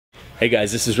Hey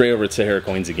guys, this is Ray over at Sahara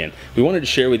Coins again. We wanted to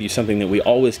share with you something that we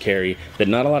always carry that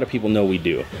not a lot of people know we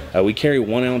do. We carry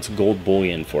 1 ounce gold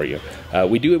bullion for you.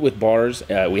 We do it with bars.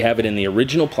 We have it in the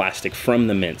original plastic from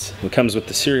the mints. It comes with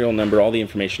the serial number, all the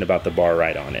information about the bar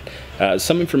right on it.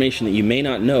 Some information that you may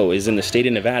not know is in the state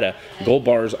of Nevada, gold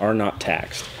bars are not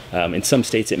taxed. In some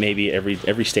states it may be,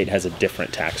 every state has a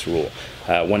different tax rule.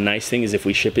 One nice thing is if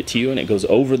we ship it to you and it goes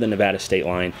over the Nevada state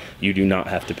line, you do not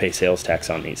have to pay sales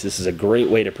tax on these. This is a great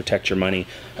way to protect your money,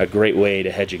 a great way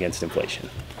to hedge against inflation.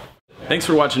 Thanks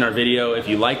for watching our video. If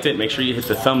you liked it, make sure you hit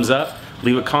the thumbs up,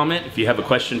 leave a comment if you have a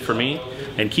question for me,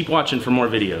 and keep watching for more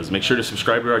videos. Make sure to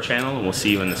subscribe to our channel and we'll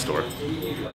see you in the store.